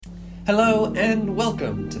Hello and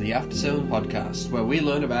welcome to the After Sermon Podcast, where we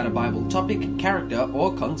learn about a Bible topic, character,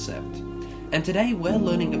 or concept. And today we're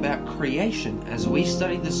learning about creation as we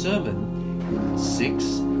study the sermon, 6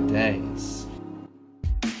 days.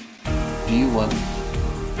 Do you want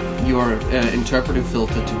your interpretive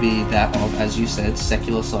filter to be that of, as you said,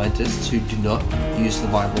 secular scientists who do not use the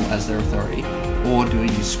Bible as their authority, or do we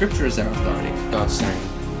use Scripture as their authority? God's saying,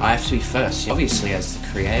 I have to be first, obviously as the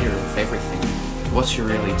creator of everything. What you're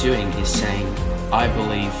really doing is saying, I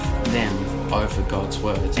believe them over God's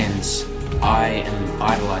words, and I am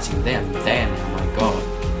idolizing them. They are now my God.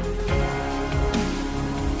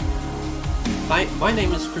 Hi, my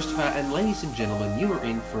name is Christopher, and ladies and gentlemen, you are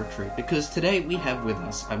in for a treat, because today we have with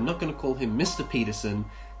us, I'm not going to call him Mr. Peterson,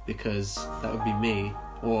 because that would be me,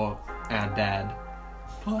 or our dad.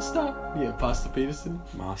 Pastor? Yeah, Pastor Peterson.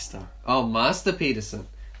 Master. Oh, Master Peterson.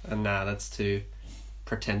 Nah, that's too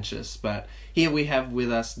pretentious, but here we have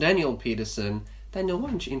with us Daniel Peterson. Daniel, why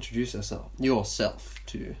don't you introduce yourself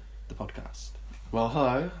to the podcast? Well,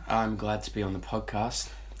 hello, I'm glad to be on the podcast,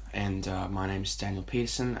 and my name's Daniel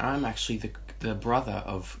Peterson. I'm actually the brother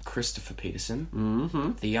of Christopher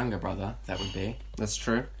Peterson, the younger brother, that would be. That's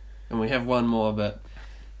true, and we have one more, but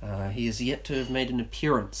he is yet to have made an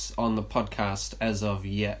appearance on the podcast as of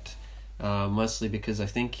yet, mostly because I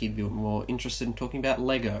think he'd be more interested in talking about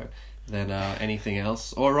Lego than anything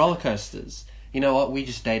else, or roller coasters. You know what, we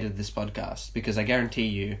just dated this podcast, because I guarantee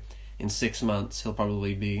you, in 6 months, he'll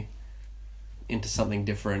probably be into something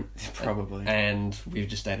different. Probably. And we've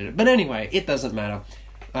just dated it. But anyway, it doesn't matter.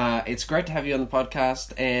 It's great to have you on the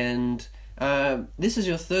podcast, and this is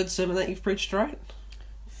your third sermon that you've preached, right?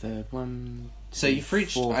 Third one. So you've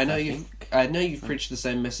preached, fourth, I know you've preached the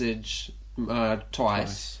same message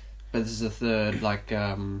twice, but this is the third,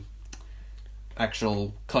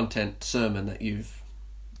 actual content sermon that you've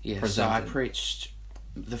presented. So I preached,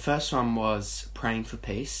 the first one was praying for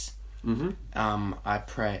peace.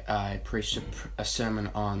 I preached a sermon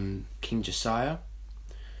on King Josiah,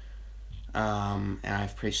 and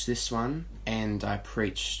I've preached this one, and I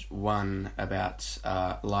preached one about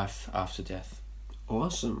life after death.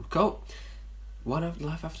 Awesome, cool. One of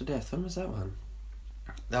life after death. When was that one?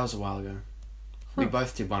 That was a while ago. We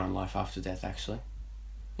both did one on life after death, actually.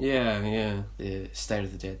 Yeah. The state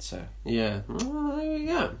of the dead, so. Yeah. Well, there you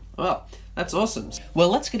go. Well, that's awesome. Well,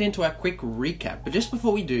 let's get into our quick recap. But just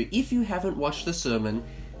before we do, if you haven't watched the sermon,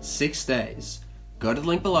 6 days, go to the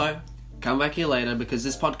link below, come back here later, because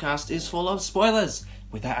this podcast is full of spoilers.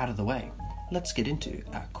 With that out of the way, let's get into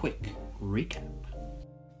our quick recap.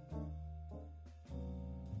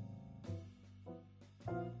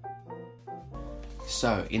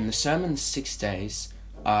 So, in the sermon 6 days,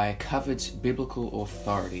 I covered biblical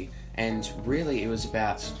authority, and really it was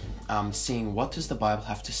about seeing what does the Bible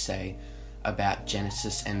have to say about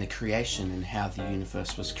Genesis and the creation and how the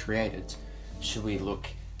universe was created. Should we look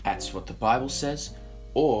at what the Bible says,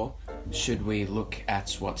 or should we look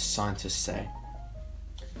at what scientists say?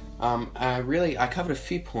 I covered a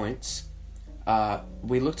few points.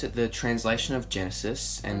 We looked at the translation of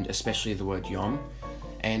Genesis, and especially the word Yom,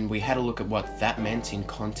 and we had a look at what that meant in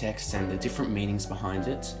context and the different meanings behind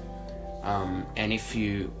it. And if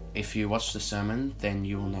you watch the sermon, then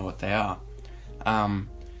you will know what they are.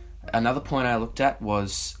 Another point I looked at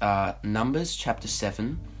was Numbers chapter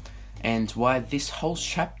 7, and why this whole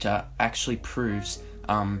chapter actually proves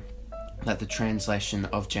that the translation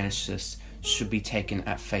of Genesis should be taken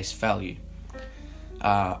at face value.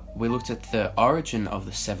 We looked at the origin of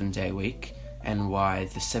the 7-day week, and why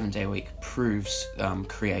the 7-day week proves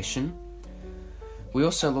creation. We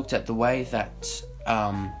also looked at the way that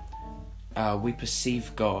we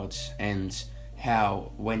perceive God, and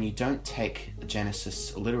how when you don't take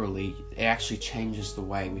Genesis literally, it actually changes the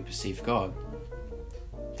way we perceive God.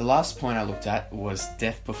 The last point I looked at was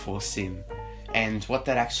death before sin, and what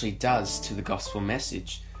that actually does to the gospel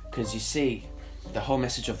message. Because you see, the whole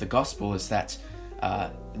message of the gospel is that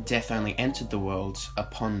death only entered the world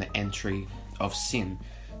upon the entry of sin,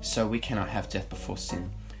 so we cannot have death before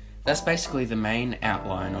sin. That's basically the main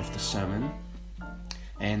outline of the sermon,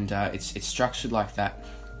 and it's structured like that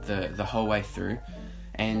the whole way through,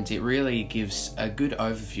 and it really gives a good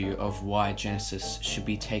overview of why Genesis should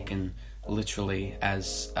be taken literally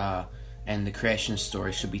as and the creation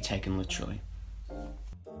story should be taken literally.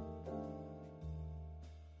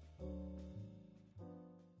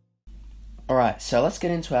 Alright, so let's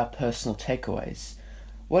get into our personal takeaways.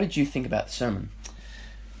 What did you think about the sermon?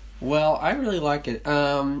 Well, I really like it.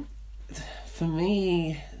 For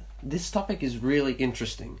me, this topic is really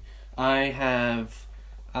interesting. I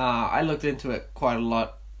looked into it quite a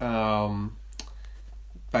lot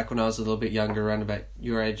back when I was a little bit younger, around about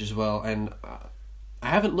your age as well, and I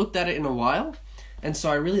haven't looked at it in a while, and so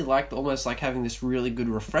I really liked almost like having this really good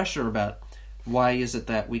refresher about why is it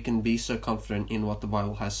that we can be so confident in what the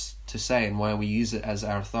Bible has to say and why we use it as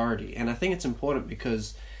our authority. And I think it's important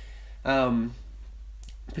because,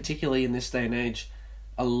 particularly in this day and age,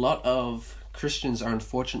 a lot of Christians are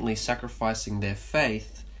unfortunately sacrificing their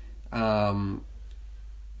faith, their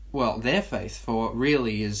faith for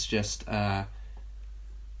really is just,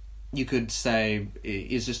 you could say,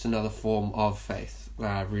 is just another form of faith,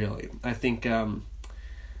 really. I think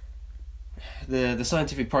the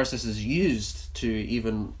scientific processes used to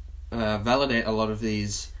even validate a lot of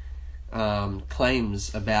these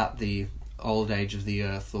claims about the old age of the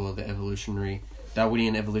earth or the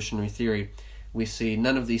Darwinian evolutionary theory, we see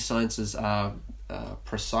none of these sciences are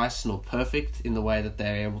precise nor perfect in the way that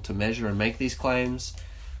they're able to measure and make these claims.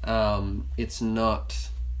 It's not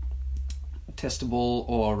testable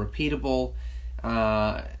or repeatable,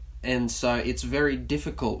 and so it's very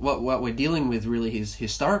difficult. What we're dealing with really is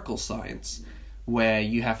historical science, where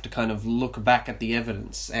you have to kind of look back at the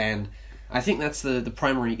evidence, and I think that's the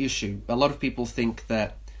primary issue. A lot of people think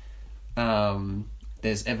that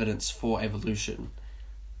there's evidence for evolution,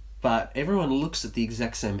 but everyone looks at the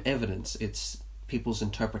exact same evidence. It's people's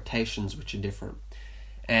interpretations which are different,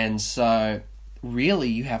 and so really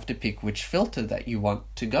you have to pick which filter that you want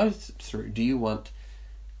to go through. Do you want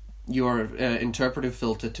your interpretive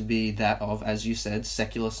filter to be that of, as you said,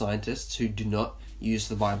 secular scientists who do not use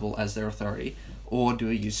the Bible as their authority, or do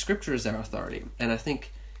we use Scripture as our authority? And I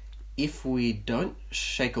think if we don't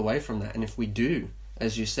shake away from that, and if we do,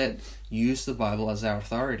 as you said, use the Bible as our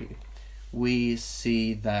authority, we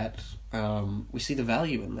see that we see the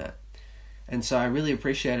value in that. And so I really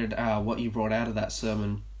appreciated what you brought out of that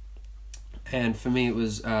sermon. And for me, it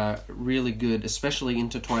was really good, especially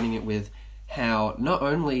intertwining it with how not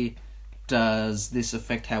only does this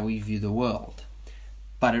affect how we view the world,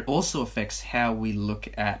 but it also affects how we look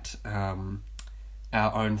at our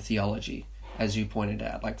own theology, as you pointed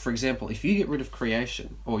out. Like, for example, if you get rid of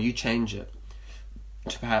creation, or you change it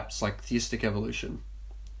to perhaps like theistic evolution,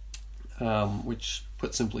 which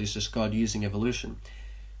put simply is just God using evolution,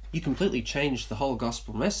 you completely change the whole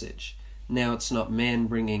gospel message. Now it's not man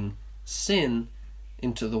bringing sin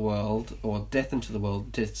into the world or death into the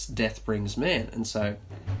world, death brings man. And so,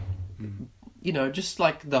 just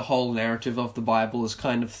like the whole narrative of the Bible is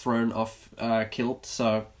kind of thrown off kilt,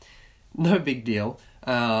 so no big deal.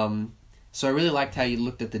 So I really liked how you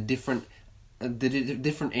looked at the different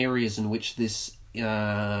areas in which this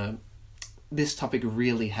topic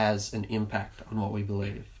really has an impact on what we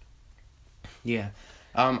believe. Yeah.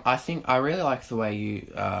 I think I really like the way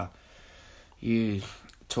you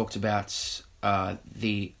talked about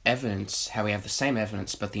the evidence, how we have the same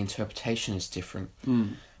evidence, but the interpretation is different.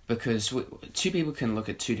 Because two people can look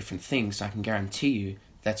at two different things. I can guarantee you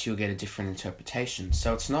that you'll get a different interpretation.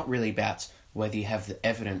 So it's not really about whether you have the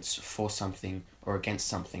evidence for something or against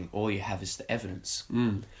something. All you have is the evidence.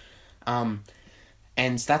 And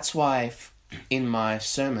that's why in my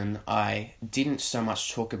sermon I didn't so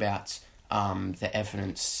much talk about the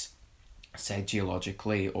evidence, say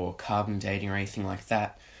geologically or carbon dating or anything like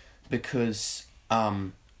that, because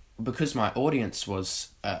my audience was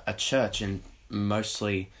a church and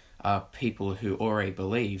mostly people who already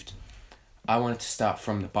believed. I wanted to start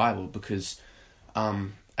from the Bible because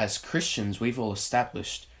as Christians we've all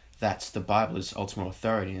established that the Bible is ultimate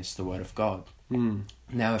authority and it's the Word of God.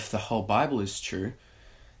 Now if the whole Bible is true,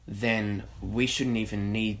 then we shouldn't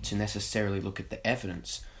even need to necessarily look at the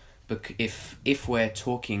evidence. But if we're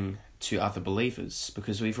talking to other believers,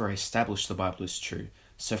 because we've already established the Bible is true,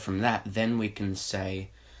 so from that, then we can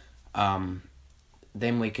say,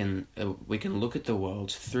 then we can look at the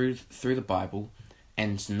world through the Bible,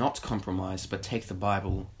 and not compromise, but take the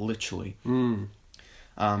Bible literally.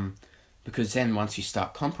 Because then once you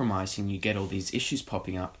start compromising, you get all these issues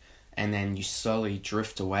popping up, and then you slowly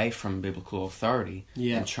drift away from biblical authority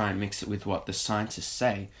and try and mix it with what the scientists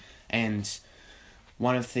say. And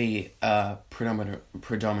one of the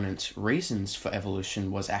predominant reasons for evolution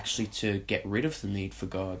was actually to get rid of the need for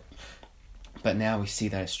God. But now we see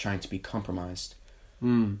that it's trying to be compromised.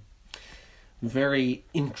 Very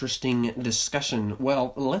interesting discussion.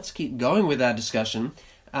 Well, let's keep going with our discussion.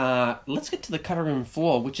 Let's get to the cutting room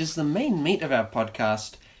floor, which is the main meat of our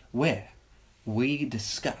podcast, where we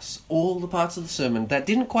discuss all the parts of the sermon that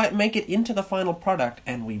didn't quite make it into the final product,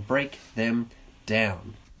 and we break them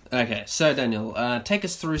down. Okay, so Daniel, take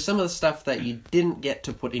us through some of the stuff that you didn't get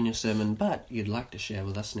to put in your sermon, but you'd like to share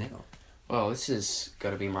with us now. Well, this has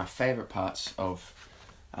got to be my favourite part of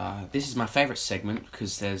This is my favourite segment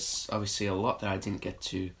because there's obviously a lot that I didn't get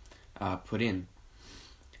to put in.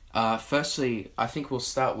 Firstly, I think we'll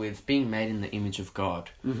start with being made in the image of God.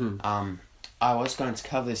 Mm-hmm. I was going to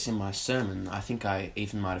cover this in my sermon. I think I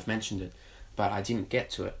even might have mentioned it, but I didn't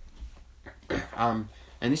get to it. And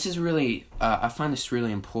this is really, I find this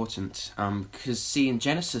really important because see, in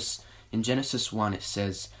Genesis 1 it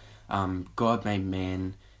says, God made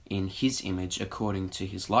man in his image according to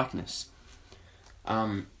his likeness.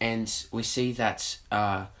 And we see that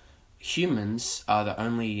humans are the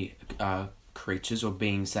only creatures or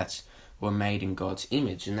beings that were made in God's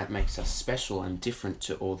image, and that makes us special and different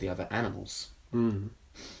to all the other animals.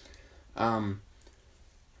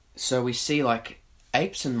 So we see like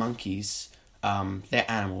apes and monkeys, they're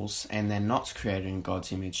animals and they're not created in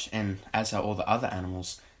God's image, and as are all the other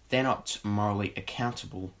animals, they're not morally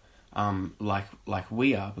accountable like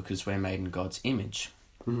we are because we're made in God's image.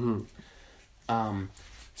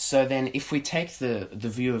 So then if we take the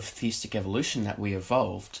view of theistic evolution that we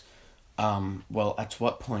evolved, well, at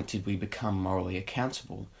what point did we become morally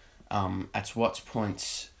accountable? At what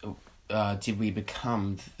point did we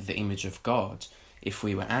become the image of God if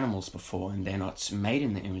we were animals before and they're not made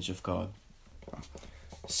in the image of God?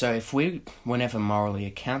 So if we were never morally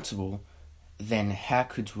accountable, then how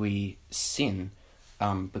could we sin?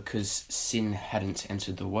 Because sin hadn't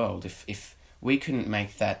entered the world. If we couldn't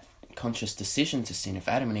make that conscious decision to sin, if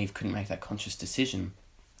Adam and Eve couldn't make that conscious decision,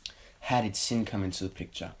 how did sin come into the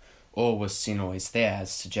picture? Or was sin always there, as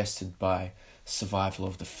suggested by survival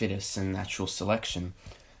of the fittest and natural selection,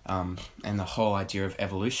 and the whole idea of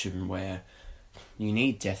evolution, where you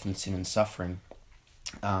need death and sin and suffering,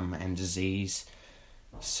 and disease.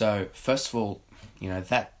 So first of all,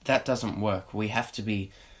 that doesn't work. It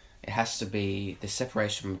has to be the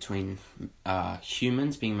separation between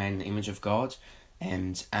humans being made in the image of God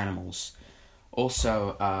and animals.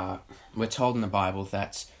 Also, we're told in the Bible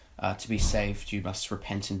that to be saved, you must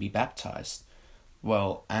repent and be baptized.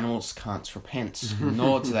 Well, animals can't repent,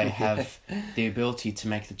 nor do they have the ability to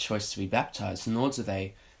make the choice to be baptized, nor do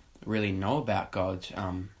they really know about God.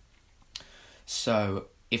 So,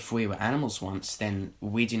 if we were animals once, then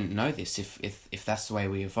we didn't know this, if that's the way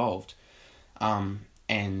we evolved.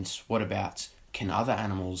 And what about, can other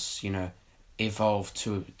animals, evolve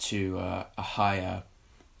to a higher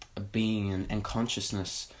being and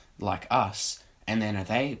consciousness like us, and then are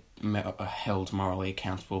they held morally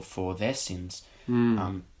accountable for their sins?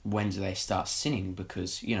 When do they start sinning?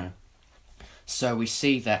 Because, so we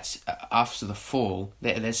see that after the fall,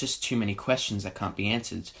 there's just too many questions that can't be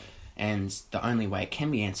answered, and the only way it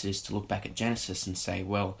can be answered is to look back at Genesis and say,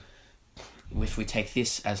 well, if we take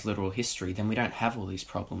this as literal history, then we don't have all these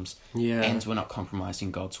problems, and we're not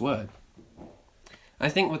compromising God's word. I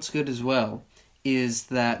think what's good as well is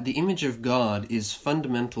that the image of God is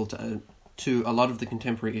fundamental to a lot of the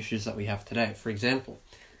contemporary issues that we have today. For example,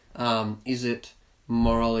 is it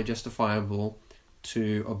morally justifiable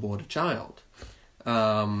to abort a child?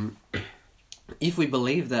 If we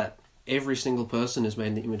believe that every single person is made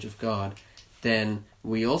in the image of God, then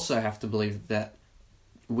we also have to believe that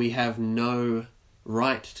we have no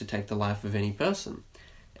right to take the life of any person.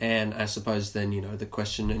 And I suppose then, the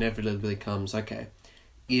question inevitably comes, okay,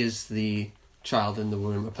 is the child in the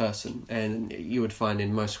womb a person? And you would find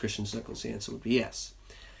in most Christian circles the answer would be yes.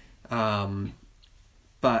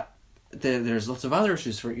 But there's lots of other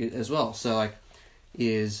issues for it as well. So,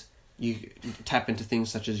 is you tap into things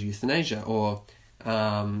such as euthanasia or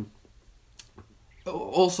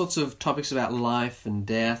all sorts of topics about life and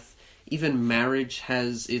death. Even marriage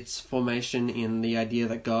has its formation in the idea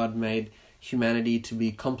that God made humanity to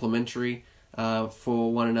be complementary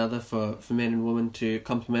for one another, for men and women to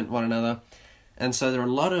complement one another. And so there are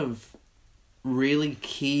a lot of really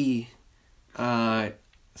key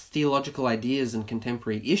theological ideas and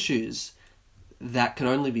contemporary issues that can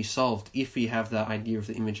only be solved if we have that idea of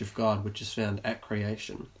the image of God, which is found at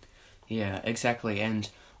creation. Yeah, exactly. And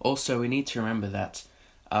also we need to remember that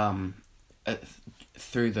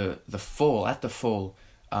through the fall,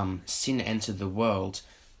 sin entered the world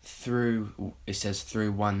through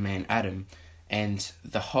one man, Adam, and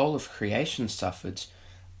the whole of creation suffered,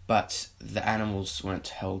 but the animals weren't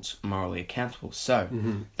held morally accountable. So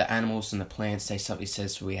the animals and the plants, it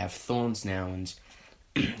says we have thorns now and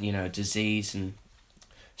disease, and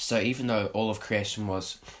so even though all of creation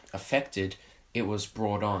was affected, it was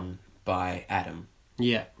brought on by Adam.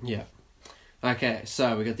 Yeah. Okay,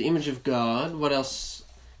 so we got the image of God. What else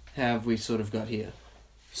have we sort of got here?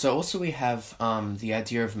 So also we have the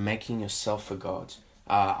idea of making yourself a god.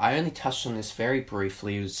 I only touched on this very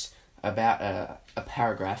briefly. It was about a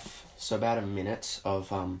paragraph, so about a minute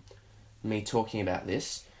of me talking about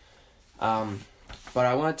this. But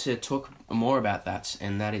I wanted to talk more about that,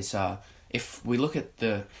 and that is, if we look at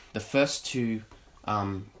the first two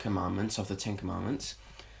commandments of the Ten Commandments,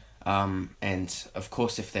 and of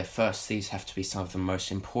course if they're first, these have to be some of the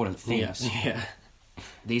most important things. Yeah.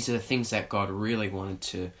 These are the things that God really wanted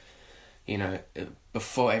to,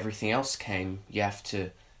 before everything else came, you have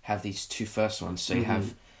to have these two first ones. So you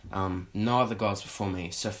have no other gods before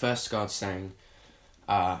me. So first God's saying,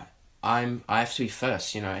 I have to be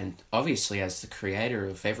first, and obviously as the creator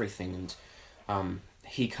of everything, and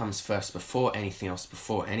he comes first before anything else,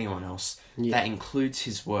 before anyone else. Yeah. That includes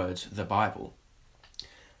his word, the Bible.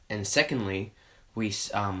 And secondly, we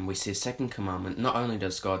see a second commandment. Not only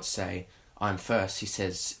does God say, I'm first, he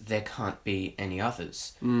says there can't be any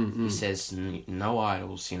others. Mm-hmm. He says no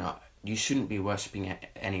idols, you shouldn't be worshipping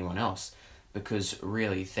anyone else, because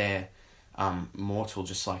really they're mortal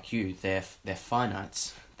just like you. They're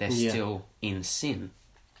finites. They're still in sin.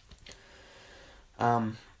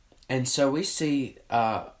 And so we see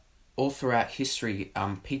all throughout history,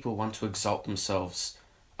 people want to exalt themselves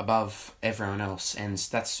above everyone else, and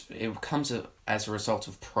it comes as a result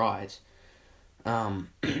of pride.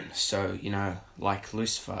 So, like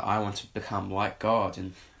Lucifer, I want to become like God,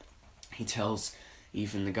 and he tells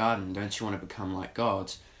Eve in the garden, don't you want to become like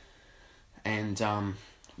God? And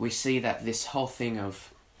we see that this whole thing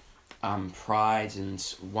of pride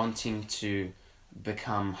and wanting to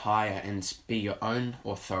become higher and be your own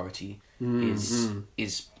authority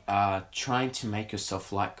is trying to make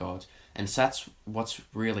yourself like God. And so that's what's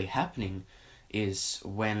really happening, is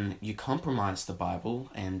when you compromise the Bible,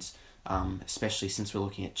 and especially since we're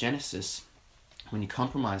looking at Genesis, when you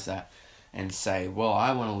compromise that and say, well,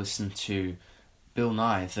 I want to listen to Bill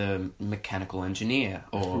Nye, the mechanical engineer,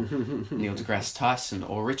 or Neil deGrasse Tyson,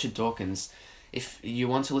 or Richard Dawkins. If you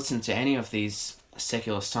want to listen to any of these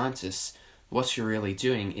secular scientists, what you're really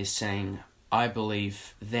doing is saying, I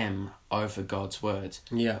believe them over God's word.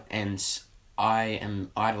 Yeah. And I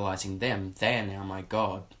am idolizing them. They are now my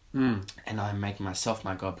God. And I'm making myself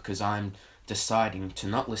my God because I'm deciding to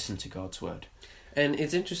not listen to God's word. And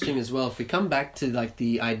it's interesting as well, if we come back to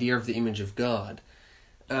the idea of the image of God,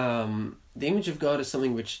 the image of God is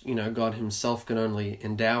something which, God himself can only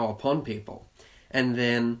endow upon people. And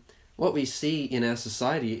then what we see in our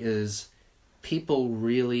society is people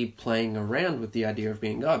really playing around with the idea of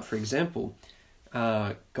being God. For example,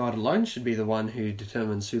 God alone should be the one who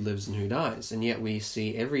determines who lives and who dies. And yet we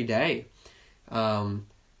see every day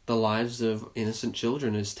the lives of innocent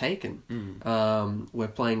children is taken. We're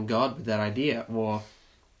playing God with that idea. Or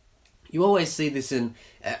you always see this in...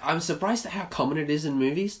 I'm surprised at how common it is in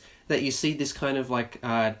movies that you see this kind of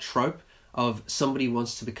trope of somebody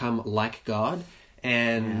wants to become like God.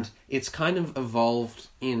 And it's kind of evolved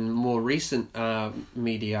in more recent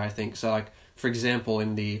media, I think. So, for example,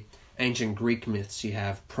 in the ancient Greek myths, you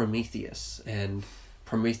have Prometheus. And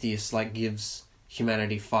Prometheus, gives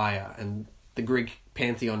humanity fire. And the Greek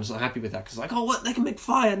pantheon is not happy with that. Because, what? They can make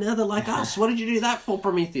fire. Now they're like us. What did you do that for,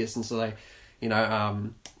 Prometheus? And so they,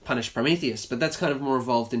 punish Prometheus. But that's kind of more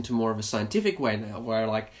evolved into more of a scientific way now.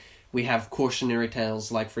 Where, we have cautionary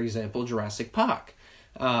tales like, for example, Jurassic Park.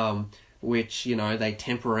 Which, they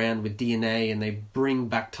temper around with DNA and they bring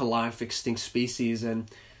back to life extinct species. And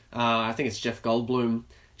I think it's Jeff Goldblum.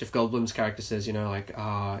 Jeff Goldblum's character says, you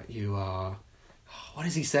are... What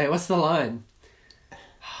does he say? What's the line?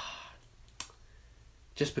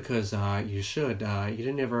 Just because you should, you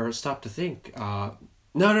didn't ever stop to think.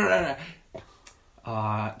 No.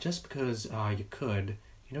 Just because you could,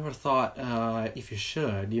 you never thought if you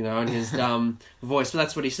should, in his dumb voice. But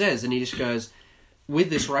that's what he says. And he just goes... With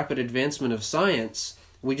this rapid advancement of science,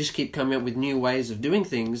 we just keep coming up with new ways of doing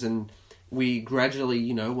things, and we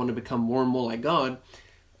gradually, want to become more and more like God,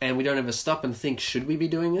 and we don't ever stop and think, should we be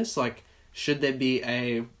doing this? Should there be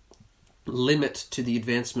a limit to the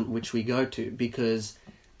advancement which we go to? Because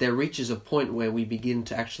there reaches a point where we begin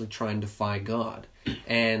to actually try and defy God.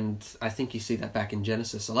 And I think you see that back in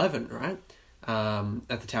Genesis 11, right?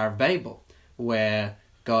 At the Tower of Babel, where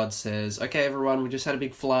God says, okay, everyone, we just had a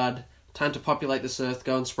big flood. Time to populate this earth,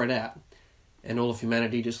 go and spread out. And all of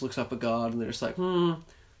humanity just looks up at God and they're just like,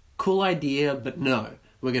 cool idea, but no.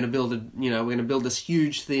 We're going to build this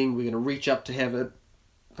huge thing. We're going to reach up to heaven.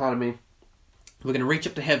 Pardon me. We're going to reach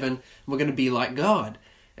up to heaven. And we're going to be like God.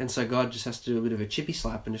 And so God just has to do a bit of a chippy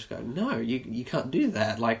slap and just go, no, you can't do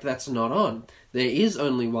that. That's not on. There is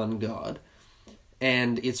only one God.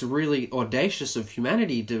 And it's really audacious of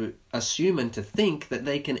humanity to assume and to think that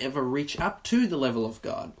they can ever reach up to the level of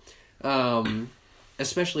God.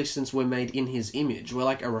 Especially since we're made in his image. We're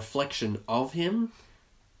like a reflection of him,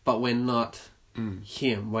 but we're not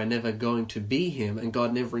Him. We're never going to be Him, and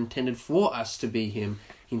God never intended for us to be Him.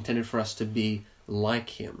 He intended for us to be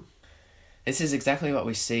like Him. This is exactly what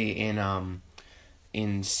we see in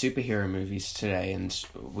superhero movies today, and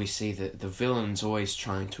we see that the villains always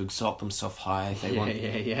trying to exalt themselves high. They want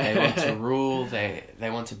to rule. They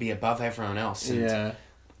want to be above everyone else. And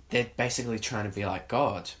they're basically trying to be like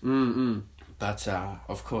God. But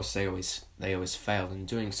of course, they always fail in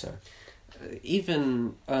doing so.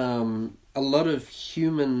 Even a lot of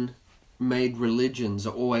human-made religions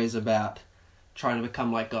are always about trying to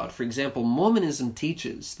become like God. For example, Mormonism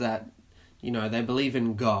teaches that, they believe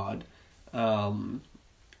in God, and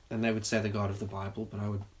they would say the God of the Bible, but I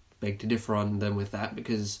would beg to differ on them with that,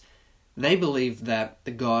 because they believe that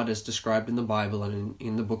the God as described in the Bible and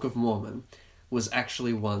in the Book of Mormon was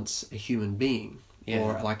actually once a human being,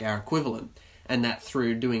 or like our equivalent, and that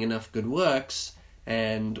through doing enough good works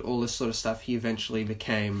and all this sort of stuff, he eventually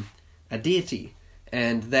became a deity.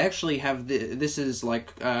 And they actually have this is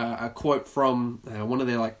like a quote from one of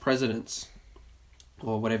their like presidents,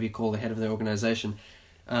 or whatever you call the head of the organization.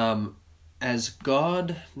 As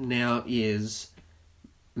God now is,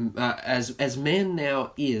 as man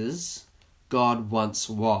now is, God once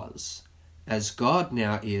was. As God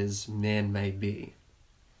now is, man may be.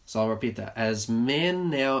 So I'll repeat that. As man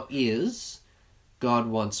now is, God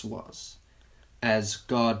once was. As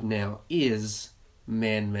God now is,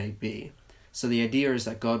 man may be. So the idea is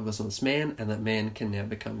that God was once man, and that man can now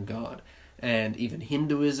become God. And even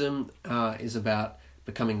Hinduism is about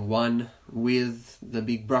becoming one with the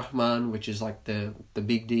big Brahman, which is like the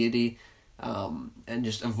big deity, and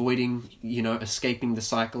just avoiding, escaping the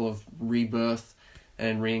cycle of rebirth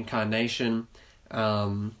and reincarnation.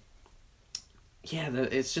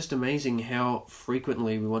 It's just amazing how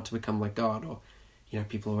frequently we want to become like God, or,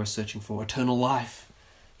 people are always searching for eternal life.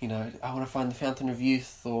 I want to find the fountain of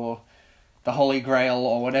youth, or the Holy Grail,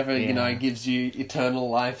 or whatever, gives you eternal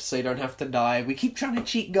life so you don't have to die. We keep trying to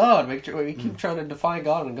cheat God. We keep trying to defy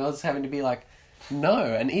God, and God's having to be like, no.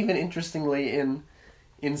 And even interestingly,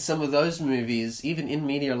 in some of those movies, even in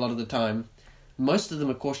media a lot of the time, most of them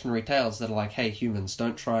are cautionary tales that are like, hey, humans,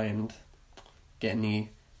 don't try and get any,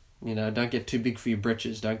 don't get too big for your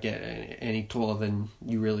britches. Don't get any taller than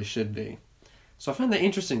you really should be. So I find that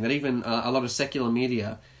interesting that even a lot of secular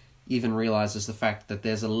media even realizes the fact that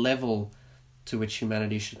there's a level to which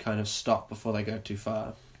humanity should kind of stop before they go too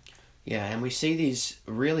far. Yeah, and we see these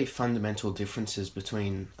really fundamental differences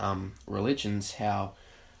between religions, how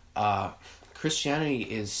Christianity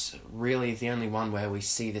is really the only one where we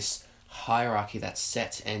see this hierarchy that's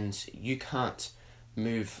set, and you can't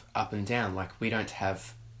move up and down. Like, we don't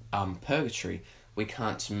have purgatory. We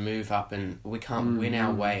can't move up, and we can't win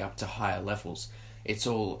our way up to higher levels. It's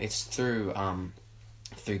through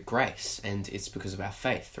grace, and it's because of our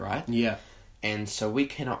faith, right? Yeah. And so we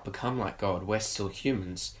cannot become like God. We're still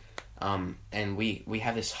humans. And we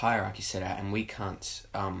have this hierarchy set out, and we can't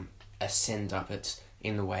ascend up it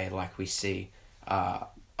in the way like we see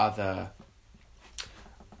other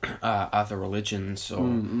religions, or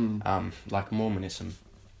like Mormonism.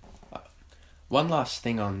 One last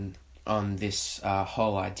thing on this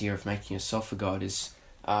whole idea of making yourself a god is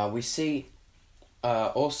we see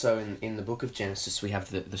also in the book of Genesis, we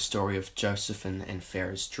have the story of Joseph and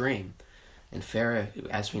Pharaoh's dream. And Pharaoh,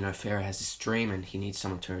 as we know, Pharaoh has this dream, and he needs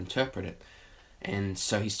someone to interpret it. And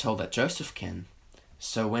so he's told that Joseph can.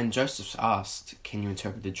 So when Joseph's asked, can you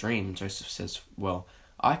interpret the dream? Joseph says, well,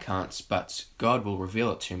 I can't, but God will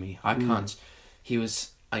reveal it to me. I can't. He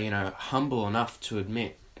was, humble enough to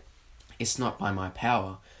admit, it's not by my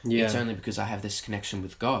power. Yeah. It's only because I have this connection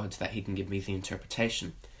with God that he can give me the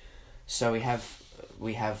interpretation. So we have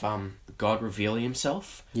God revealing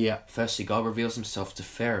himself. Yeah. Firstly, God reveals himself to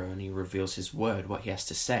Pharaoh, and he reveals his word, what he has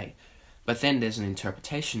to say. But then there's an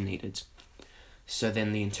interpretation needed. So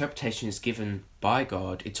then the interpretation is given by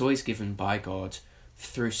God. It's always given by God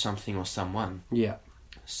through something or someone. Yeah.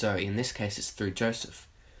 So in this case, it's through Joseph.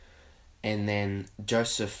 And then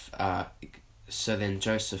Joseph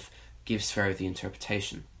gives Pharaoh the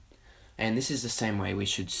interpretation. And this is the same way we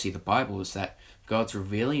should see the Bible, is that God's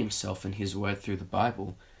revealing himself in his word through the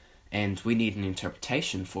Bible, and we need an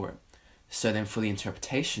interpretation for it. So then for the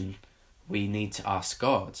interpretation, we need to ask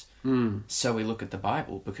God. So we look at the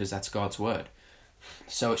Bible, because that's God's word.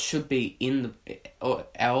 So it should be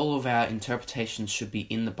all of our interpretations should be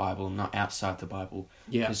in the Bible, not outside the Bible.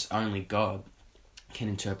 Yeah. Because only God can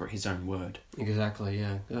interpret his own word. Exactly,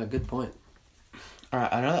 yeah. Good point.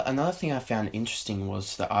 Alright, another thing I found interesting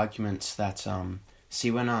was the arguments that...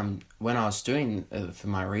 when I was doing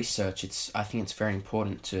my research, I think it's very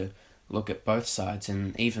important to look at both sides,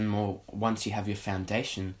 and even more once you have your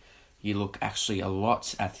foundation, you look actually a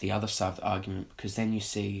lot at the other side of the argument, because then you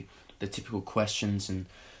see the typical questions and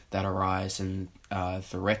that arise and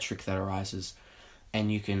the rhetoric that arises,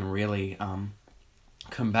 and you can really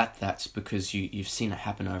combat that because you've seen it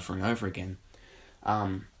happen over and over again.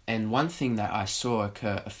 And one thing that I saw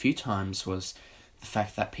occur a few times was the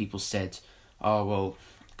fact that people said, oh, well,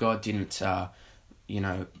 God didn't,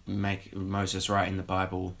 make Moses write in the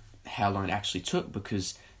Bible how long it actually took,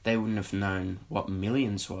 because they wouldn't have known what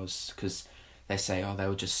millions was, because they say, oh, they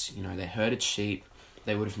were just, they herded sheep.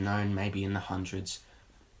 They would have known maybe in the hundreds,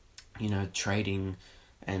 trading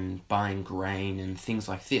and buying grain and things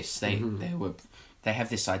like this. They have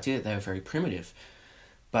this idea that they were very primitive.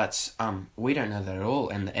 But we don't know that at all,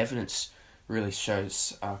 and the evidence really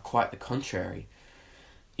shows quite the contrary.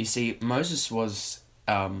 You see, Moses was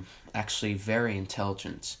actually very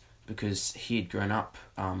intelligent, because he had grown up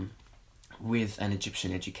with an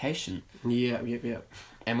Egyptian education. Yeah.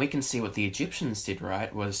 And we can see what the Egyptians did,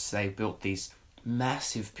 right? Was they built these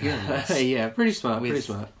massive pyramids. Yeah, pretty smart.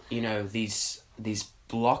 These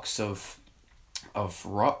blocks of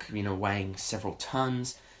rock, weighing several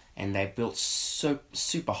tons, and they built so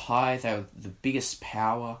super high. They were the biggest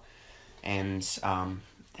power, and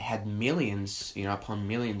they had millions, upon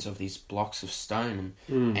millions of these blocks of stone,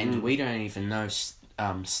 and we don't even know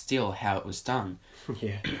still how it was done.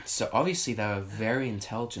 Yeah. So obviously they were very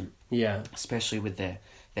intelligent. Yeah. Especially with their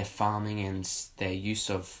farming and their use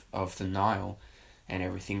of the Nile and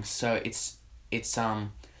everything. So it's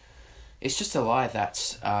just a lie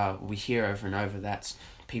that we hear over and over, that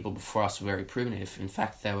people before us were very primitive. In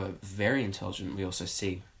fact, they were very intelligent. We also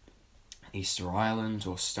see Easter Island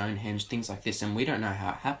or Stonehenge, things like this, and we don't know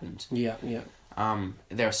how it happened. Yeah.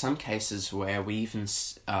 There are some cases where we even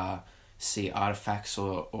see artifacts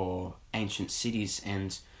or ancient cities,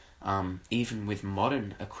 and even with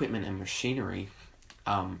modern equipment and machinery,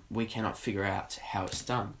 we cannot figure out how it's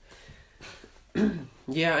done.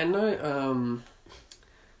 Yeah, I know.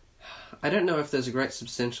 I don't know if there's a great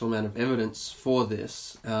substantial amount of evidence for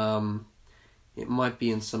this. It might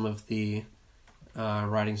be in some of the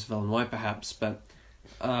writings of Ellen White, perhaps, but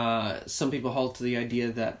some people hold to the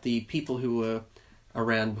idea that the people who were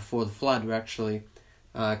around before the flood were actually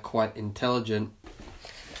quite intelligent.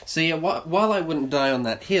 So yeah, while I wouldn't die on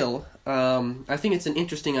that hill, I think it's an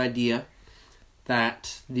interesting idea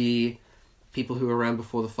that the people who were around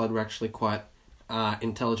before the flood were actually quite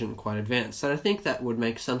intelligent and quite advanced. And I think that would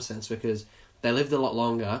make some sense, because they lived a lot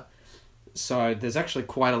longer. So there's actually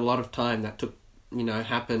quite a lot of time that took,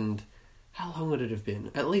 happened. How long would it have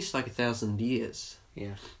been? At least like 1,000 years.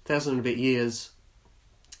 Yeah. 1,000 and a bit years.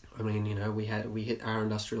 I mean, we hit our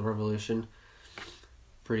Industrial Revolution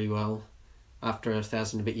pretty well after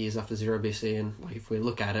 1,000 and a bit years after 0 BC, and if we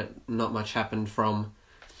look at it, not much happened from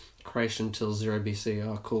creation till 0 BC.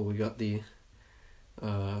 Oh, cool, we got the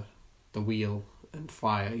wheel and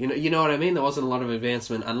fire. You know what I mean? There wasn't a lot of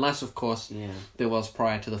advancement, unless, of course, there was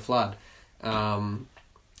prior to the flood.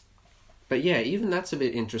 But yeah, even that's a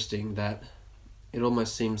bit interesting, that it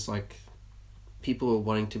almost seems like people were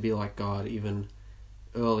wanting to be like God even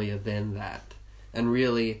earlier than that. And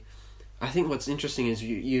really, I think what's interesting is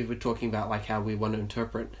you were talking about like how we want to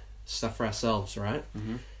interpret stuff for ourselves, right?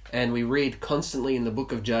 Mm-hmm. And we read constantly in the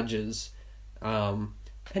book of Judges, and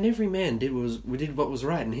every man did what was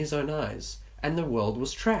right in his own eyes, and the world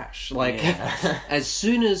was trash. Like, as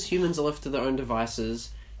soon as humans are left to their own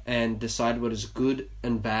devices and decide what is good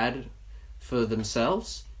and bad for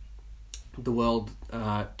themselves, the world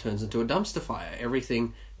turns into a dumpster fire.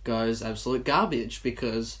 Everything goes absolute garbage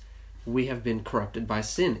because we have been corrupted by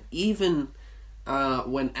sin. Even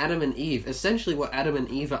when Adam and Eve, essentially what Adam and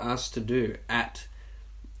Eve are asked to do at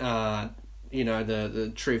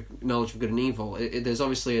the tree of knowledge of good and evil, there's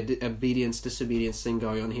obviously a obedience, disobedience thing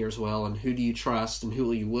going on here as well, and who do you trust and who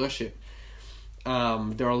will you worship? There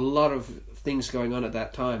are a lot of things going on at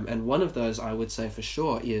that time, and one of those, I would say for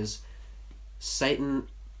sure, is Satan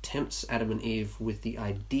tempts Adam and Eve with the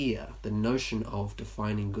idea, the notion of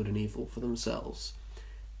defining good and evil for themselves.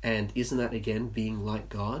 And isn't that, again, being like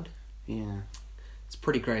God? Yeah. It's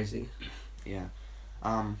pretty crazy. Yeah.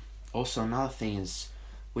 Also, another thing is,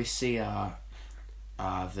 we see the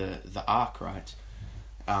ark, right?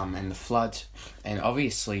 And the flood. And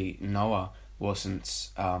obviously, Noah wasn't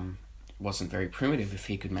very primitive if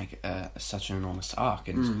he could make such an enormous ark.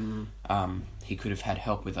 And he could have had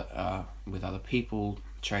help with other people,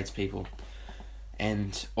 tradespeople.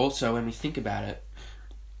 And also, when we think about it,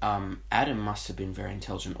 Adam must have been very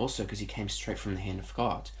intelligent also, because he came straight from the hand of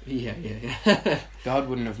God. Yeah. God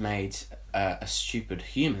wouldn't have made a stupid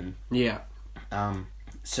human. Yeah.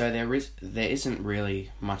 So there isn't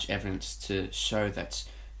really much evidence to show that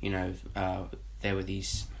there were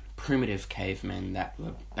these primitive cavemen that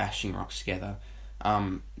were bashing rocks together.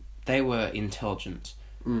 They were intelligent.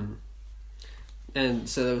 And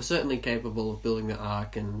so they were certainly capable of building the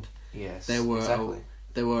ark, and Yes, they were exactly.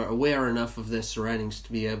 they were aware enough of their surroundings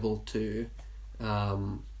to be able to. I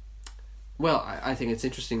think it's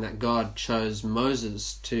interesting that God chose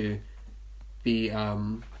Moses to be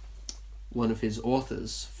one of his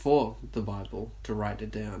authors for the Bible, to write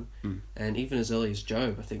it down. And even as early as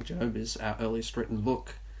Job, I think Job is our earliest written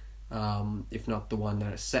book, if not the one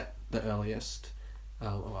that is set the earliest.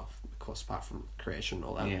 Of course, apart from creation and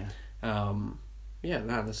all that.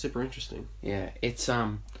 That's super interesting. Yeah, it's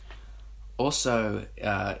also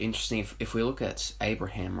interesting if we look at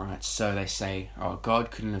Abraham, right? So they say, God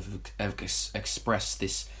couldn't have expressed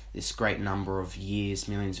this great number of years,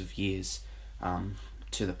 millions of years,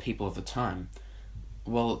 to the people of the time.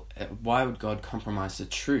 Well, why would God compromise the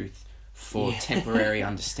truth for temporary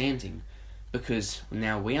understanding? Because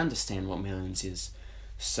now we understand what millions is.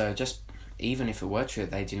 So just even if it were true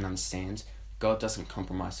that they didn't understand, God doesn't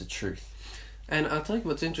compromise the truth. And I'll tell you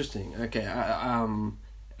what's interesting. Okay, I'm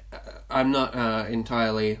not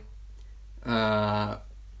entirely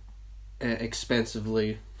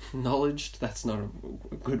expansively knowledged. That's not a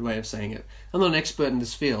good way of saying it. I'm not an expert in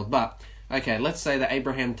this field, but okay, let's say that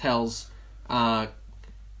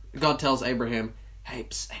God tells Abraham, "Hey,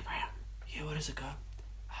 Abraham, where does it go?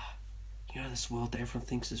 This world that everyone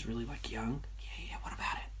thinks is really young. Yeah. What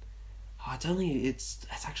about it? Oh, it's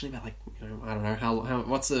actually about I don't know how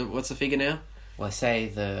what's the figure now? Well, I say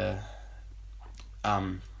the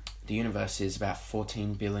universe is about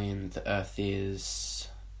 14 billion. The Earth is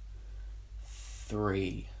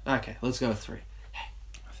 3. Okay, let's go with 3. Hey,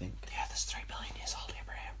 I think. Yeah, that's 3 billion years old,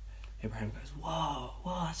 Abraham. Abraham goes, whoa,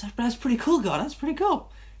 that's pretty cool, God. That's pretty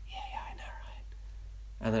cool. Yeah, I know, right?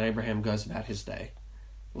 And then Abraham goes about his day,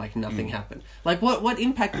 like nothing happened. What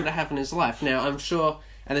impact would it have in his life? Now, I'm sure,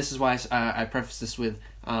 and this is why I preface this with,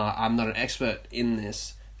 I'm not an expert in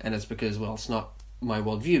this, and it's because, it's not my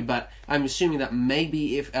worldview, but I'm assuming that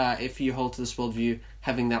maybe if you hold to this worldview,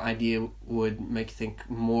 having that idea would make you think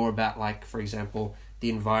more about, for example, the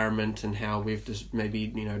environment and how we've just maybe,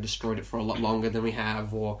 destroyed it for a lot longer than we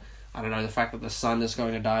have, or, I don't know, the fact that the sun is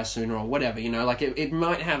going to die sooner, or whatever, it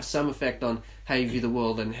might have some effect on how you view the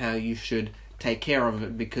world and how you should take care of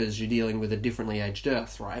it because you're dealing with a differently aged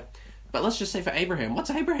Earth, right? But let's just say for Abraham,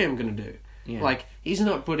 what's Abraham going to do? Yeah. He's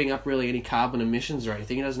not putting up really any carbon emissions or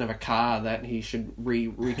anything. He doesn't have a car that he should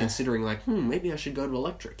reconsidering, maybe I should go to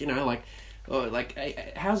electric,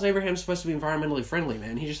 how's Abraham supposed to be environmentally friendly,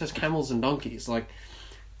 man? He just has camels and donkeys.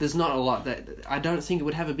 There's not a lot that... I don't think it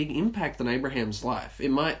would have a big impact on Abraham's life. It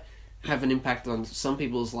might have an impact on some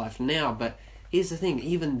people's life now, but here's the thing,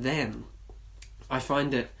 even then, I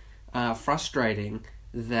find it frustrating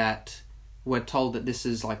that we're told that this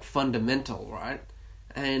is, fundamental, right?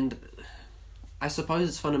 And I suppose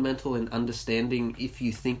it's fundamental in understanding, if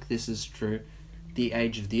you think this is true, the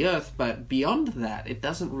age of the Earth, but beyond that, it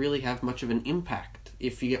doesn't really have much of an impact,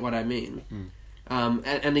 if you get what I mean.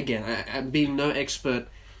 And again, being no expert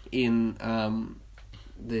in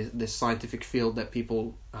the scientific field that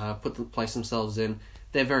people place themselves in,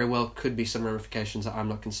 there very well could be some ramifications that I'm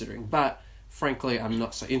not considering. But, frankly, I'm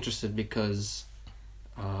not so interested because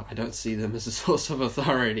I don't see them as a source of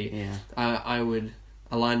authority. Yeah. I would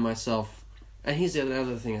align myself... And here's the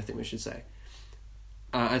other thing I think we should say.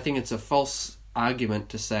 I think it's a false argument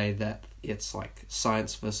to say that it's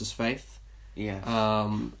science versus faith. Yeah.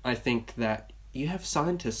 I think that you have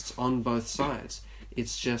scientists on both sides.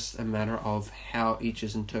 It's just a matter of how each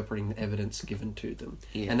is interpreting the evidence given to them.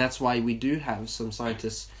 Yeah. And that's why we do have some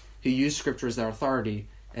scientists who use Scripture as their authority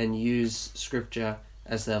and use Scripture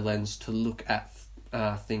as their lens to look at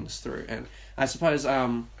things through. And I suppose...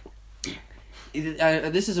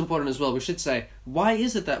 this is important as well. We should say, why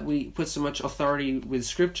is it that we put so much authority with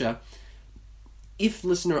Scripture? If,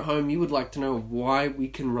 listener at home, you would like to know why we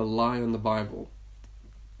can rely on the Bible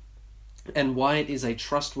and why it is a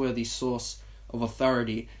trustworthy source of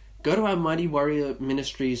authority, go to our Mighty Warrior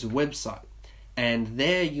Ministries website. And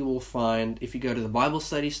there you will find, if you go to the Bible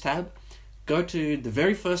Studies tab, go to the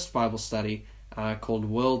very first Bible study called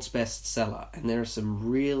World's Bestseller. And there is some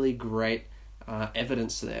really great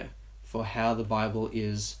evidence there for how the Bible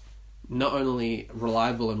is not only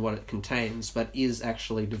reliable in what it contains, but is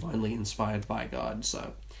actually divinely inspired by God.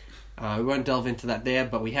 So we won't delve into that there,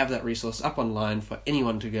 but we have that resource up online for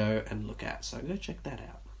anyone to go and look at. So go check that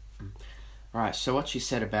out. Right, so what you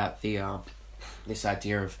said about the this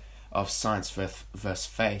idea of science versus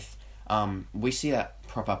faith, we see that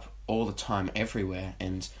prop up all the time everywhere,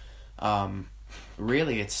 and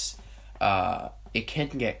really it's it can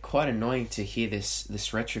get quite annoying to hear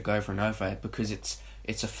this rhetoric over and over because it's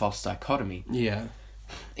a false dichotomy. Yeah.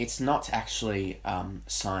 It's not actually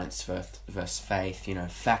science versus faith,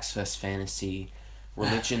 facts versus fantasy,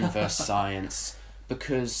 religion versus science,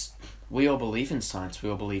 because we all believe in science, we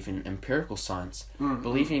all believe in empirical science. Mm-hmm.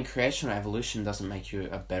 Believing in creation or evolution doesn't make you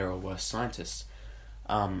a better or worse scientist.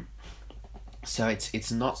 So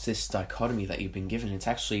it's not this dichotomy that you've been given, it's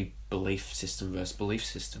actually belief system versus belief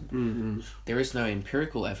system. Mm-hmm. There is no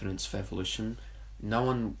empirical evidence for evolution, no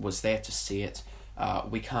one was there to see it.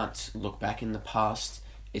 We can't look back in the past.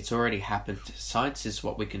 It's already happened. Science is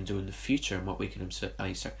what we can do in the future and what we can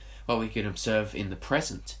observe in the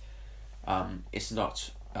present. It's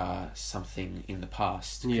not something in the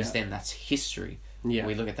past, because then that's history. Yeah.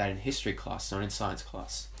 We look at that in history class, not in science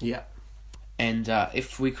class. Yeah. And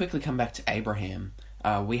if we quickly come back to Abraham,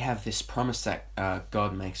 we have this promise that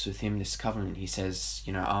God makes with him, this covenant. He says,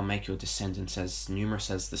 I'll make your descendants as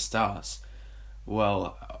numerous as the stars.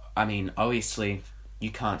 Well, I mean, obviously, you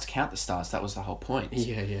can't count the stars. That was the whole point.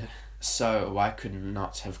 Yeah. So why could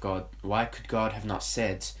God have not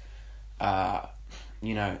said, the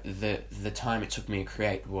time it took me to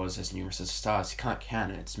create was as numerous as the stars? You can't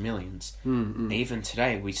count it. It's millions. Mm-hmm. Even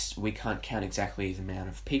today, we can't count exactly the amount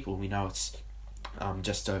of people. We know it's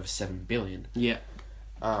just over 7 billion. Yeah.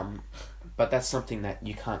 But that's something that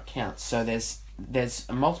you can't count. So there's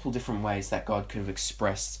multiple different ways that God could have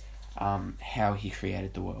expressed how he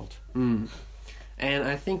created the world. Mm. And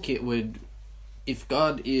I think it would, if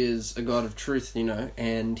God is a God of truth,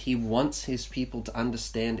 and he wants his people to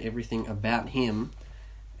understand everything about him,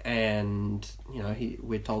 and,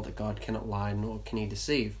 we're told that God cannot lie nor can he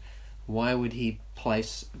deceive, why would he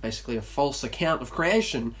place basically a false account of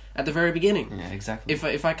creation at the very beginning? Yeah, exactly.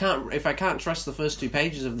 If I can't trust the first 2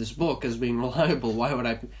 pages of this book as being reliable, why would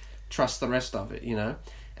I trust the rest of it,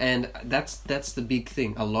 And that's the big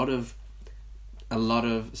thing. A lot of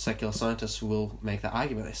secular scientists will make that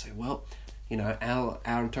argument. They say, well,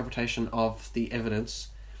 our interpretation of the evidence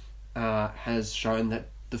has shown that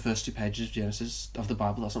the first 2 pages of Genesis of the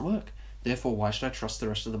Bible doesn't work. Therefore, why should I trust the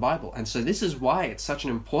rest of the Bible? And so this is why it's such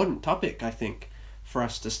an important topic, I think, for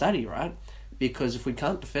us to study, right? Because if we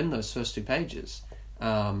can't defend those first 2 pages,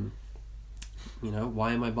 why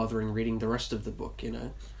am I bothering reading the rest of the book,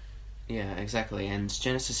 Yeah, exactly. And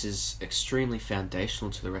Genesis is extremely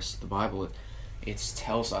foundational to the rest of the Bible. It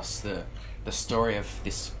tells us the story of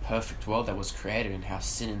this perfect world that was created and how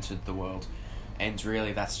sin entered the world. And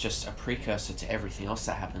really, that's just a precursor to everything else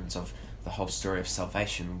that happens, of the whole story of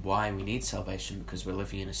salvation, why we need salvation, because we're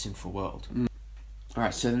living in a sinful world.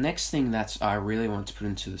 Alright, so the next thing that I really want to put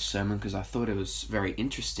into the sermon, because I thought it was very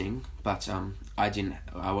interesting, but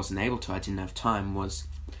I wasn't able to, I didn't have time, was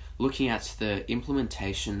looking at the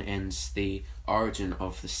implementation and the origin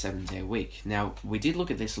of the 7-day week. Now, we did look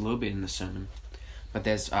at this a little bit in the sermon, but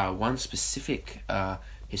there's one specific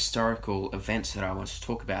historical event that I want to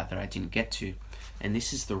talk about that I didn't get to, and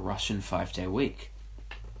this is the Russian 5-day week.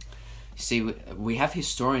 See, we have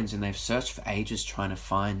historians, and they've searched for ages trying to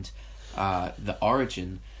find the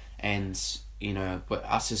origin, and but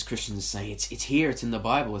us as Christians are saying it's here, it's in the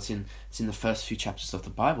Bible, it's in the first few chapters of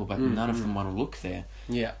the Bible, but none of them want to look there.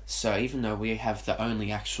 Yeah. So even though we have the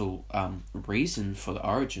only actual reason for the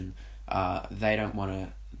origin, they don't want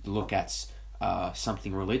to look at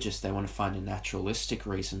something religious. They want to find a naturalistic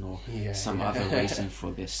reason or some other reason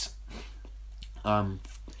for this.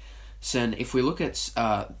 So if we look at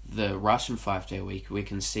the Russian 5-day week, we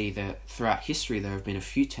can see that throughout history there have been a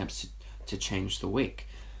few attempts to change the week.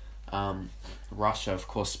 Russia, of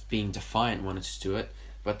course, being defiant, wanted to do it,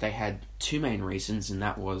 but they had 2 main reasons, and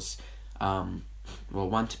that was,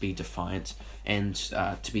 one, to be defiant, and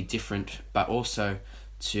to be different, but also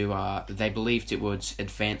to they believed it would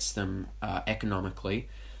advance them economically,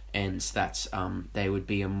 and that they would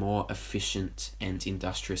be a more efficient and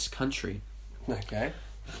industrious country. Okay.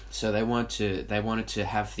 So they wanted to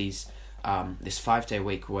have these this 5-day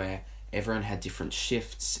week where everyone had different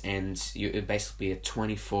shifts, and it would basically be a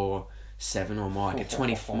 24/7 or more like a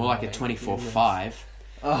 24/5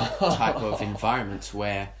 type of environment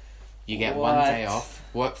where you get one day off,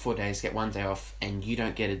 work 4 days, get 1 day off, and you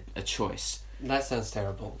don't get a choice. That sounds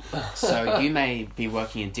terrible. So you may be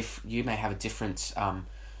working you may have a different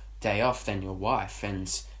day off than your wife,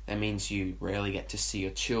 and that means you rarely get to see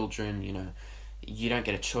your children. You don't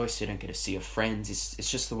get a choice. You don't get to see your friends.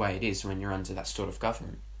 It's just the way it is when you're under that sort of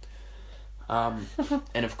government.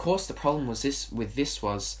 And of course, the problem was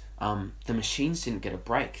the machines didn't get a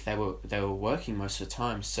break. They were working most of the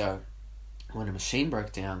time. So when a machine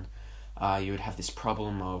broke down, you would have this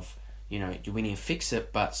problem of we need to fix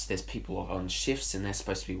it, but there's people on shifts and they're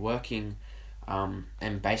supposed to be working.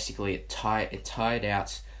 and basically it tired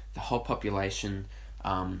out the whole population.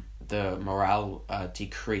 The morale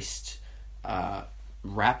decreased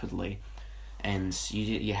rapidly, and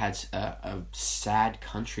you had a sad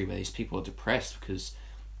country where these people are depressed because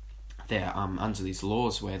they're under these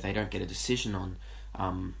laws where they don't get a decision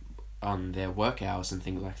on their work hours and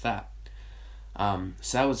things like that.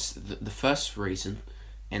 So that was the first reason.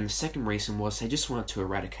 And the second reason was they just wanted to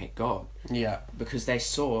eradicate God. Yeah. Because they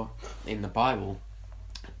saw in the Bible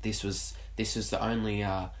this is the only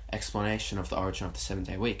explanation of the origin of the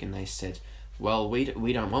 7-day week, and they said, well, we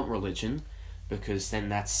don't want religion because then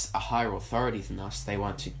that's a higher authority than us. They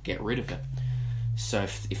want to get rid of it. So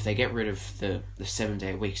if they get rid of the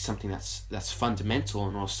 7-day week, something that's fundamental,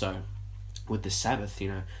 and also with the Sabbath,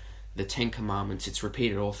 the 10 Commandments, it's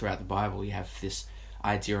repeated all throughout the Bible. You have this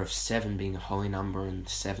idea of 7 being a holy number and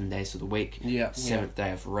 7 days of the week. Yeah. Seventh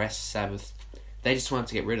day of rest, Sabbath. They just wanted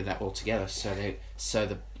to get rid of that altogether.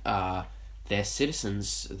 So their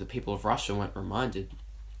citizens, the people of Russia, weren't reminded.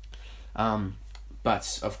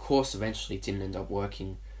 But of course, eventually, it didn't end up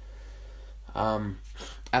working.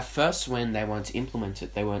 At first, when they wanted to implement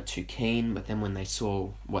it, they weren't too keen. But then, when they saw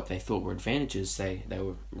what they thought were advantages, they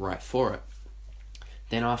were right for it.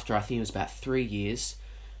 Then, after I think it was about 3 years,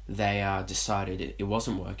 they decided it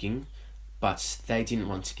wasn't working, but they didn't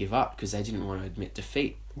want to give up because they didn't want to admit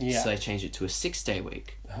defeat. Yeah. So they changed it to a 6-day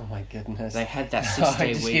week. Oh my goodness. They had that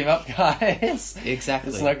 6-day just week. Give up, guys.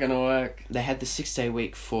 Exactly. It's not going to work. They had the 6-day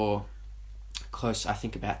week for close, I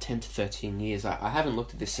think, about 10 to 13 years. I haven't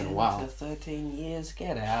looked at this in a while. 10 to 13 years,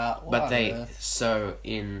 get out. But so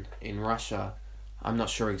in Russia, I'm not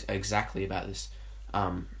sure exactly about this,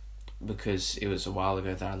 because it was a while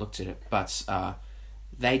ago that I looked at it, but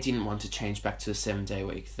they didn't want to change back to the 7-day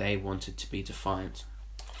week. They wanted to be defiant.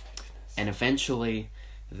 And eventually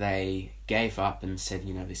they gave up and said,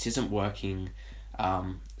 this isn't working.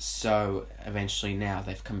 So eventually now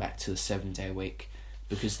they've come back to the 7-day week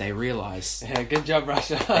because they realise... Yeah, good job,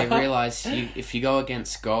 Russia. They realise if you go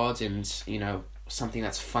against God and, something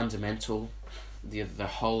that's fundamental, the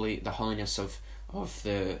holiness of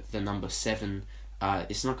the number 7,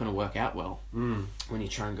 it's not going to work out well when you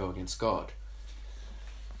try and go against God.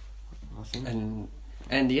 I think.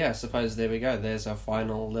 And yeah, I suppose there we go. There's our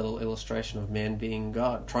final little illustration of man being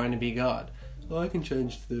God, trying to be God. Oh, I can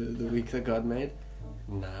change the week that God made.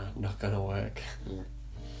 Nah, not gonna work. Yeah.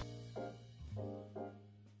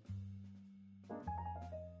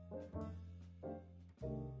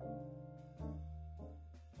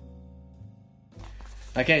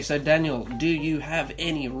 Okay, so Daniel, do you have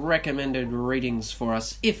any recommended readings for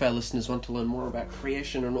us if our listeners want to learn more about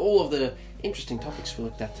creation and all of the interesting topics we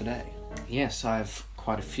looked at today? Yes, I have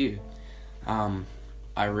quite a few.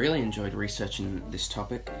 I really enjoyed researching this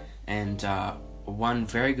topic, and one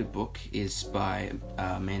very good book is by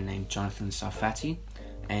a man named Jonathan Sarfati,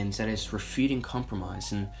 and that is Refuting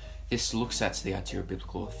Compromise, and this looks at the idea of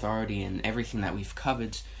biblical authority and everything that we've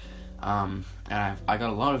covered. And I got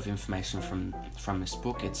a lot of information from this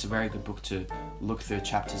book. It's a very good book to look through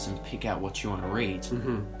chapters and pick out what you want to read.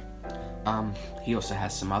 Mm-hmm. He also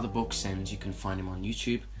has some other books, and you can find him on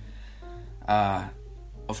YouTube.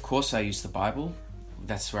 Of course, I use the Bible.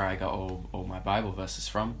 That's where I got all my Bible verses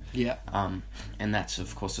from. Yeah. And that's,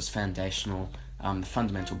 of course, is foundational. The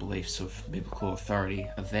fundamental beliefs of biblical authority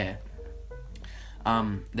are there.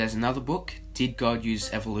 There's another book, Did God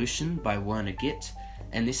Use Evolution by Werner Gitt?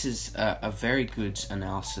 And this is a very good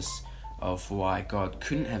analysis of why God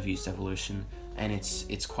couldn't have used evolution. And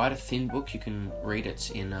it's quite a thin book. You can read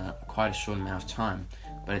it in quite a short amount of time.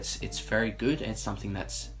 But it's very good, and it's something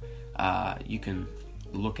that's you can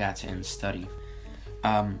look at and study.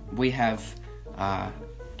 We have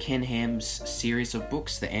Ken Ham's series of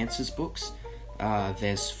books, the Answers books.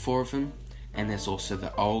 There's 4 of them, and there's also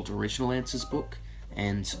the old original Answers book,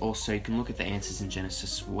 and also you can look at the Answers in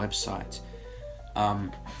Genesis website.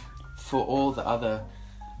 For all the other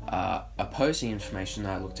opposing information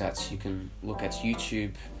that I looked at, you can look at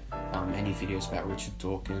YouTube, any videos about Richard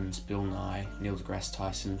Dawkins, Bill Nye, Neil deGrasse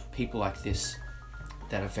Tyson, people like this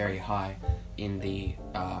that are very high in the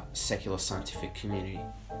secular scientific community.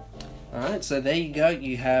 Alright, so there you go.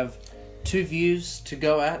 You have 2 views to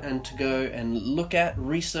go at and to go and look at,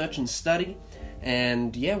 research and study.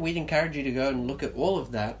 And yeah, we'd encourage you to go and look at all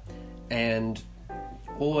of that. And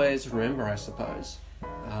always remember, I suppose,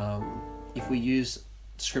 if we use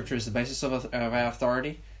Scripture as the basis of our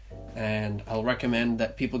authority, and I'll recommend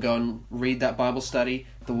that people go and read that Bible study,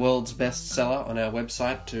 the world's bestseller, on our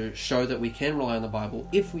website to show that we can rely on the Bible.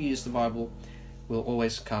 If we use the Bible, we'll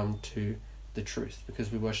always come to the truth,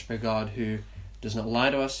 because we worship a God who does not lie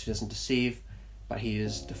to us, who doesn't deceive, but he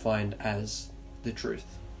is defined as the truth.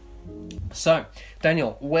 So,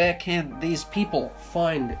 Daniel, where can these people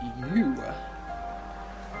find you?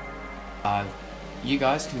 You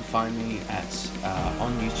guys can find me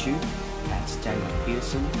on YouTube at Daniel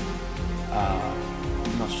Peterson.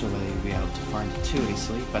 I'm not sure whether you'll be able to find it too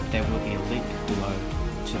easily, but there will be a link below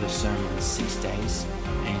to the sermon 6 days,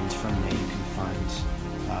 and from there you can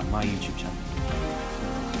find my YouTube channel.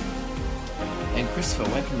 And Christopher,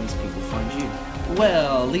 where can these people find you?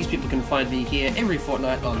 Well, these people can find me here every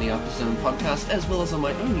fortnight on the Afternoon Podcast, as well as on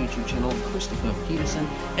my own YouTube channel, Christopher Peterson,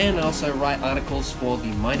 and I also write articles for the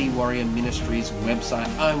Mighty Warrior Ministries website.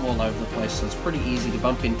 I'm all over the place, so it's pretty easy to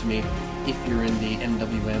bump into me if you're in the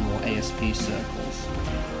NWM or ASP circles.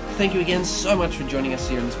 Thank you again so much for joining us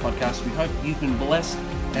here in this podcast. We hope you've been blessed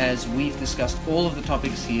as we've discussed all of the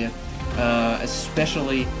topics here,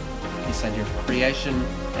 especially this idea of creation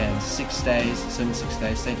and 6 days, 6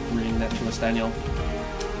 days. Thank you for reading that to us, Daniel.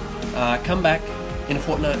 Come back in a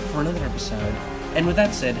fortnight for another episode. And with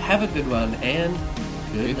that said, have a good one and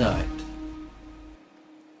good night.